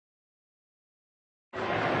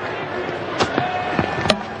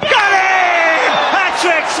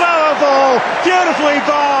ball, beautifully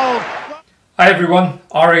bowled. Hi everyone,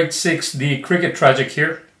 R86 the Cricket Tragic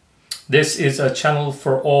here. This is a channel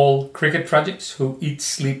for all cricket tragics who eat,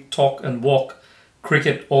 sleep, talk and walk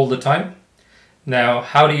cricket all the time. Now,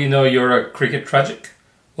 how do you know you're a cricket tragic?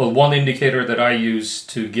 Well, one indicator that I use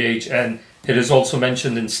to gauge, and it is also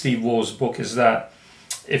mentioned in Steve Waugh's book, is that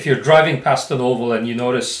if you're driving past an oval and you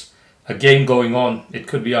notice a game going on, it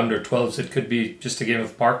could be under 12s, it could be just a game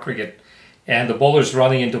of park cricket, and the bowler's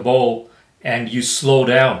running into bowl and you slow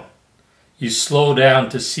down. You slow down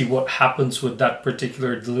to see what happens with that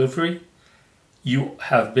particular delivery, you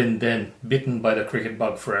have been then bitten by the cricket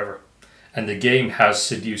bug forever. And the game has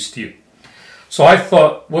seduced you. So I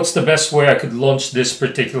thought, what's the best way I could launch this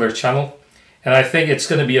particular channel? And I think it's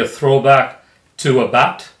going to be a throwback to a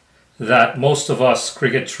bat that most of us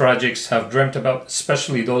cricket tragics have dreamt about,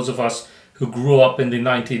 especially those of us who grew up in the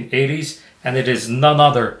 1980s. And it is none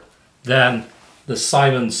other than the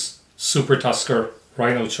Symonds Super Tusker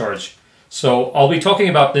Rhino Charge. So I'll be talking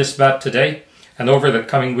about this bat today, and over the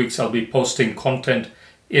coming weeks I'll be posting content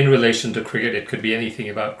in relation to cricket. It could be anything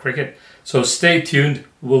about cricket. So stay tuned.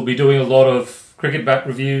 We'll be doing a lot of cricket bat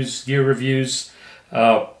reviews, gear reviews,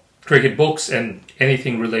 cricket books, and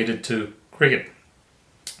anything related to cricket.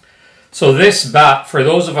 So this bat, for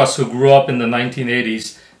those of us who grew up in the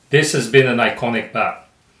 1980s, this has been an iconic bat.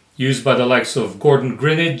 Used by the likes of Gordon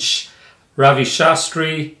Greenidge, Ravi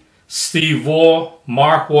Shastri, Steve Waugh,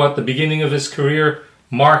 Mark Waugh at the beginning of his career,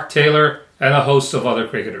 Mark Taylor, and a host of other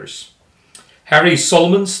cricketers. Harry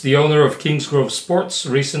Symonds, the owner of Kingsgrove Sports,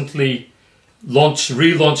 recently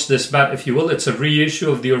relaunched this bat, if you will. It's a reissue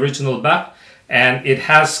of the original bat, and it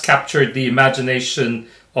has captured the imagination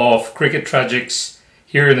of cricket tragics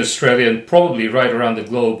here in Australia and probably right around the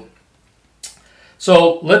globe.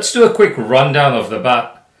 So let's do a quick rundown of the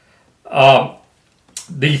bat.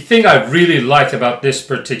 The thing I really like about this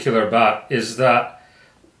particular bat is that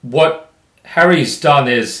what Harry's done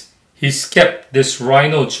is he's kept this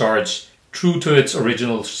Rhino charge true to its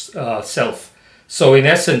original self. So in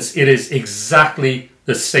essence, it is exactly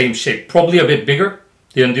the same shape, probably a bit bigger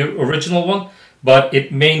than the original one, but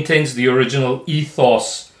it maintains the original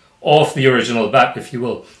ethos of the original bat, if you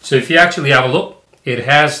will. So if you actually have a look, it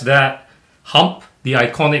has that hump, the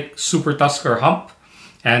iconic Super Tusker hump.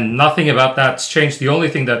 And nothing about that's changed. The only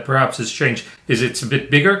thing that perhaps has changed is it's a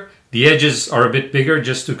bit bigger. The edges are a bit bigger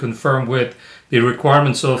just to confirm with the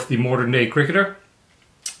requirements of the modern day cricketer.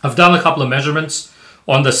 I've done a couple of measurements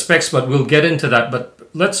on the specs, but we'll get into that. But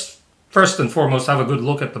let's first and foremost have a good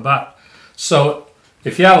look at the bat. So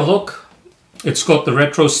if you have a look, it's got the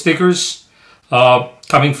retro stickers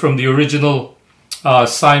coming from the original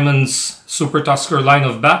Symonds Super Tusker line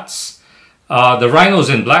of bats. The Rhino's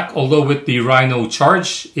in black, although with the Rhino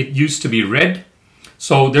charge, it used to be red.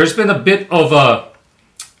 So there's been a bit of a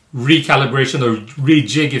recalibration or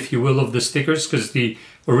rejig, if you will, of the stickers, because the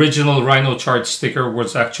original Rhino charge sticker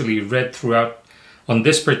was actually red throughout on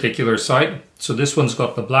this particular side. So this one's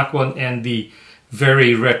got the black one and the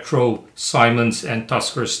very retro Symonds and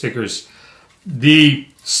Tusker stickers. The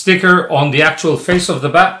sticker on the actual face of the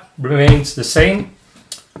bat remains the same.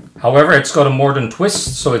 However, it's got a modern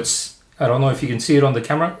twist, so I don't know if you can see it on the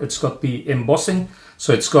camera. It's got the embossing,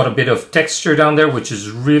 so it's got a bit of texture down there, which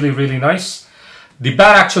is really, really nice. The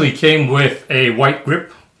bat actually came with a white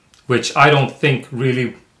grip, which I don't think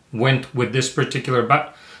really went with this particular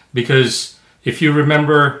bat, because if you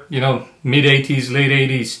remember, you know, mid-80s, late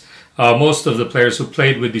 80s, most of the players who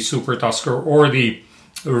played with the Super Tusker or the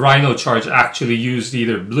Rhino charge actually used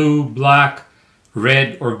either blue, black,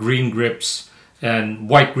 red, or green grips, and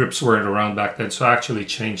white grips weren't around back then, so I actually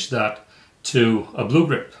changed that to a blue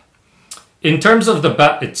grip. In terms of the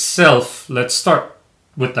bat itself, let's start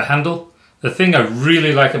with the handle. The thing I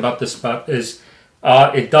really like about this bat is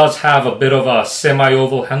it does have a bit of a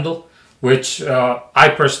semi-oval handle, which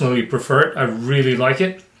I personally prefer it. I really like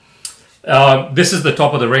it. This is the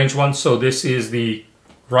top of the range one, so this is the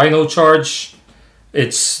Rhino charge.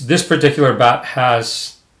 This particular bat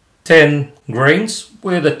has 10 grains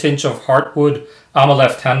with a tinge of heartwood. I'm a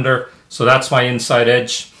left-hander, so that's my inside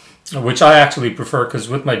edge, which I actually prefer because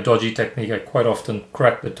with my dodgy technique, I quite often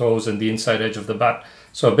crack the toes and the inside edge of the bat.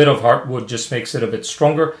 So a bit of heartwood just makes it a bit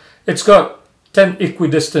stronger. It's got 10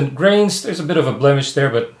 equidistant grains. There's a bit of a blemish there,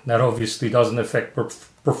 but that obviously doesn't affect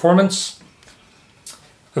performance.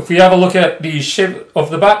 If we have a look at the shape of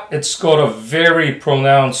the bat, it's got a very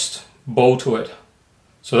pronounced bow to it.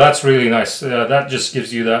 So that's really nice. That just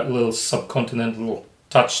gives you that little subcontinental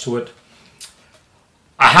touch to it.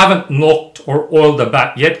 I haven't knocked or oiled the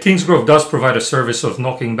bat yet. Kingsgrove does provide a service of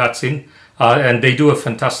knocking bats in, and they do a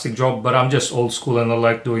fantastic job, but I'm just old school and I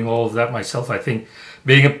like doing all of that myself. I think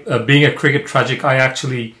being a cricket tragic, I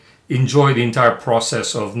actually enjoy the entire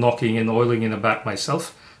process of knocking and oiling in a bat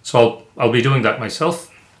myself. So I'll be doing that myself.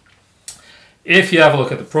 If you have a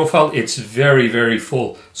look at the profile, it's very, very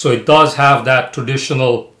full. So it does have that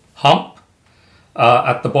traditional hump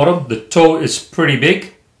at the bottom. The toe is pretty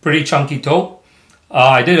big, pretty chunky toe.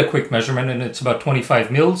 I did a quick measurement and it's about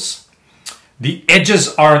 25 mils. The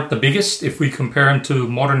edges aren't the biggest if we compare them to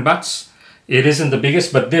modern bats. It isn't the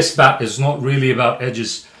biggest, but this bat is not really about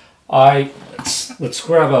edges. Let's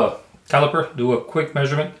grab a caliper, do a quick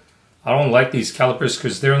measurement. I don't like these calipers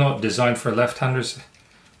because they're not designed for left-handers.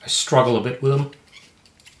 I struggle a bit with them.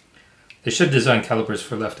 They should design calipers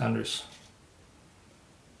for left-handers.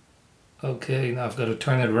 Okay, now I've got to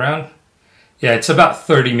turn it around. Yeah, it's about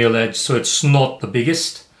 30 mil edge, so it's not the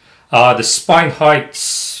biggest. The spine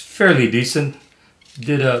height's fairly decent.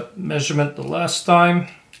 Did a measurement the last time.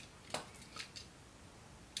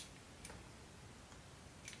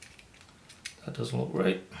 That doesn't look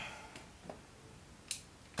right.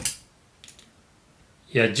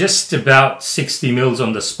 Yeah, just about 60 mils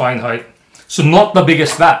on the spine height. So not the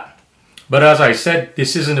biggest bat. But as I said,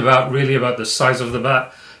 this isn't really about the size of the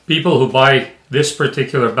bat. People who buy this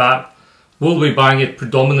particular bat will be buying it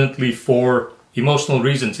predominantly for emotional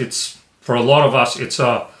reasons. For a lot of us, it's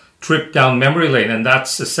a trip down memory lane, and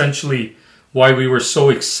that's essentially why we were so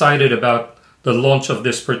excited about the launch of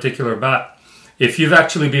this particular bat. If you've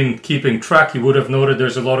actually been keeping track, you would have noted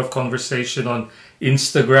there's a lot of conversation on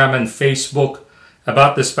Instagram and Facebook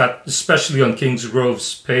about this bat, especially on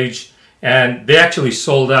Kingsgrove's page, and they actually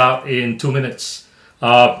sold out in 2 minutes.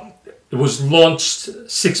 It was launched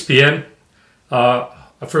 6 p.m.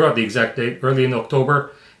 I forgot the exact date, early in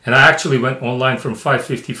October, and I actually went online from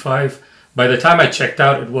 5:55. By the time I checked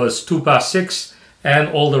out, it was 6:02, and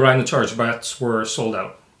all the Rhino Charge bats were sold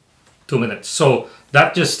out. 2 minutes. So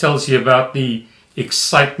that just tells you about the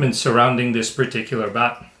excitement surrounding this particular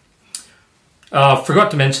bat.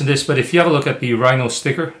 Forgot to mention this, but if you have a look at the Rhino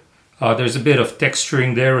sticker, there's a bit of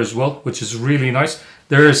texturing there as well, which is really nice.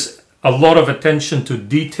 There's a lot of attention to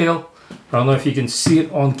detail. I don't know if you can see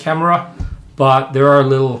it on camera, but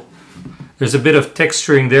there's a bit of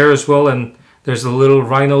texturing there as well, and there's a little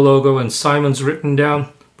Rhino logo and Symonds written down.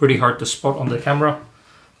 Pretty hard to spot on the camera.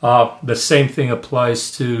 The same thing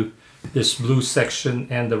applies to this blue section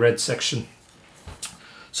and the red section.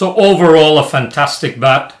 So overall, a fantastic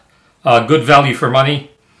bat. Good value for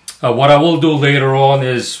money. What I will do later on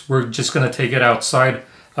is we're just going to take it outside.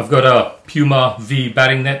 I've got a Puma V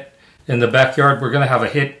batting net in the backyard. We're going to have a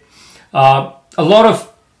hit. A lot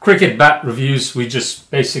of cricket bat reviews, we just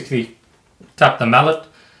basically tap the mallet.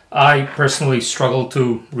 I personally struggle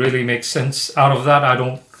to really make sense out of that. I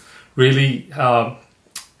don't really,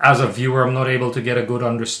 as a viewer, I'm not able to get a good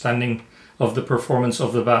understanding of the performance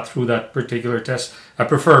of the bat through that particular test. I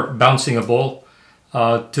prefer bouncing a ball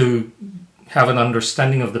to have an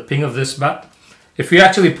understanding of the ping of this bat. If you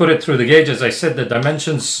actually put it through the gauge, as I said, the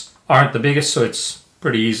dimensions aren't the biggest, so it's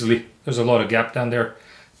pretty easily, there's a lot of gap down there,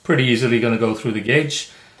 pretty easily going to go through the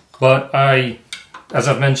gauge. But as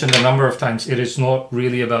I've mentioned a number of times, it is not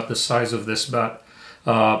really about the size of this bat.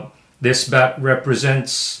 This bat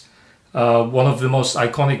represents one of the most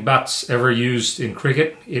iconic bats ever used in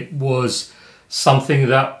cricket. It was something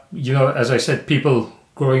that, as I said, people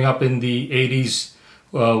growing up in the 80s,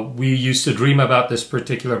 we used to dream about this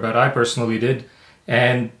particular bat. I personally did.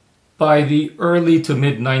 And by the early to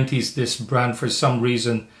mid 90s, this brand, for some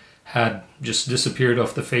reason, had just disappeared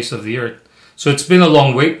off the face of the earth. So it's been a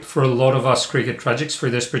long wait for a lot of us cricket tragics for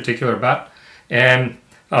this particular bat. And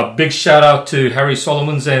a big shout out to Harry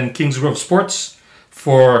Symonds and Kingsgrove Sports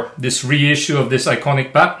for this reissue of this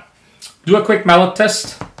iconic bat. Do a quick mallet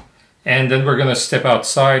test, and then we're going to step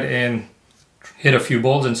outside and hit a few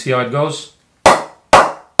balls and see how it goes.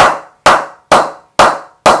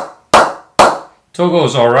 Toe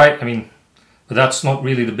goes all right. But that's not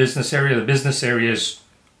really the business area. The business area is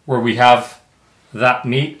where we have that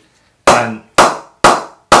meat, and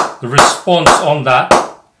the response on that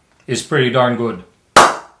is pretty darn good.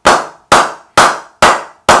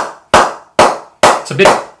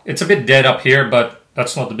 It's a bit dead up here, but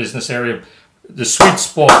that's not the business area. The sweet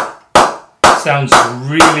spot sounds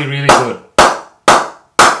really, really good.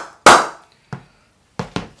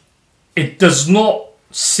 It does not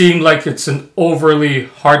seem like it's an overly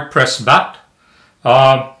hard-pressed bat.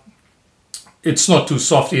 It's not too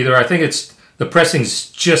soft either. I think the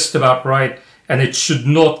pressing's just about right, and it should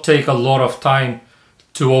not take a lot of time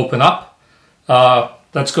to open up.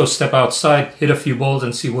 Let's go step outside, hit a few balls,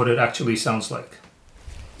 and see what it actually sounds like.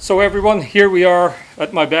 So everyone, here we are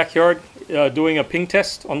at my backyard doing a ping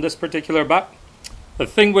test on this particular bat. The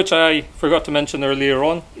thing which I forgot to mention earlier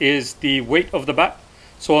on is the weight of the bat.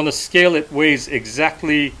 So on the scale it weighs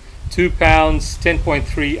exactly 2 pounds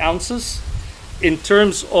 10.3 ounces. In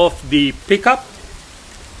terms of the pickup,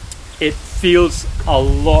 it feels a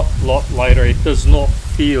lot lighter. It does not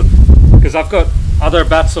feel, because I've got other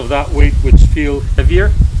bats of that weight which feel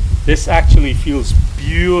heavier. This actually feels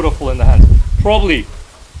beautiful in the hands. Probably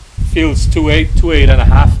feels 2.8,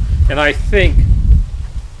 2.8.5, and I think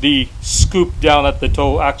the scoop down at the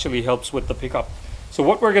toe actually helps with the pickup. So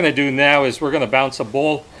what we're going to do now is we're going to bounce a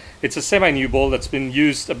ball. It's a semi-new ball that's been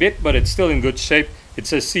used a bit, but it's still in good shape.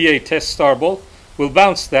 It's a CA Test Star ball. We'll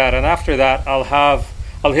bounce that, and after that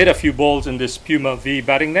I'll hit a few balls in this Puma V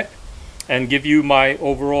batting net and give you my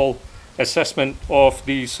overall assessment of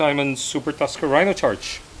the Symonds Super Tusker Rhino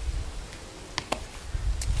charge.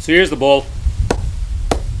 So here's the ball.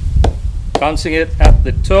 Bouncing it at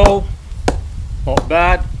the toe. Not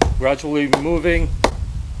bad. Gradually moving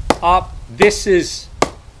up. This is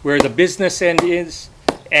where the business end is,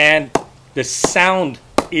 and the sound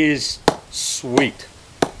is sweet.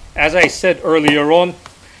 As I said earlier on,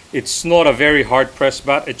 it's not a very hard press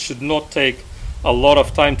bat. It should not take a lot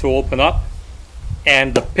of time to open up,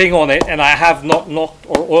 and the ping on it, and I have not knocked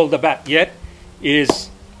or oiled the bat yet,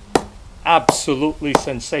 is absolutely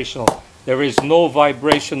sensational. There is no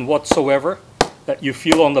vibration whatsoever that you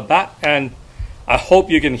feel on the bat, and I hope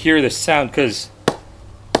you can hear the sound, because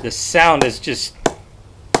the sound is just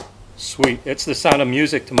sweet. It's the sound of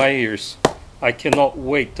music to my ears. I cannot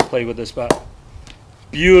wait to play with this bat.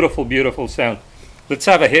 Beautiful, beautiful sound. Let's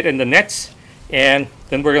have a hit in the nets, and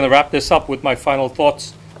then we're going to wrap this up with my final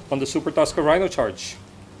thoughts on the Super Tusker Rhino charge.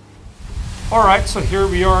 Alright, so here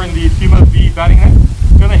we are in the Puma V batting net.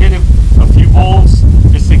 I'm going to hit a few balls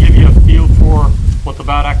just to give you a feel for what the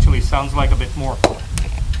bat actually sounds like a bit more.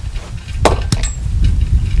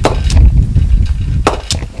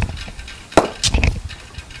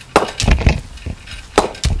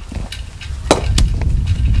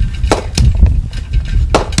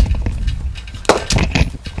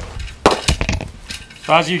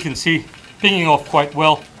 So as you can see, pinging off quite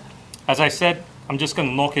well. As I said, I'm just going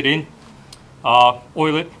to knock it in,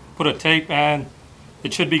 oil it, put a tape, and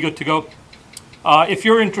it should be good to go. If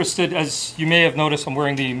you're interested, as you may have noticed, I'm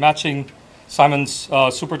wearing the matching Symonds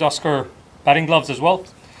Super Tusker batting gloves as well.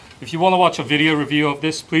 If you want to watch a video review of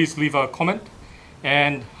this, please leave a comment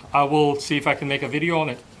and I will see if I can make a video on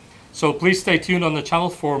it. So please stay tuned on the channel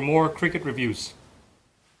for more cricket reviews.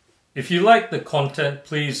 If you like the content,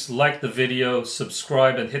 please like the video,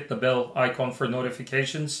 subscribe, and hit the bell icon for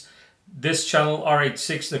notifications. This channel,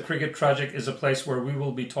 RH6 The Cricket Tragic, is a place where we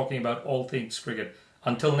will be talking about all things cricket.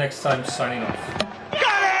 Until next time, signing off.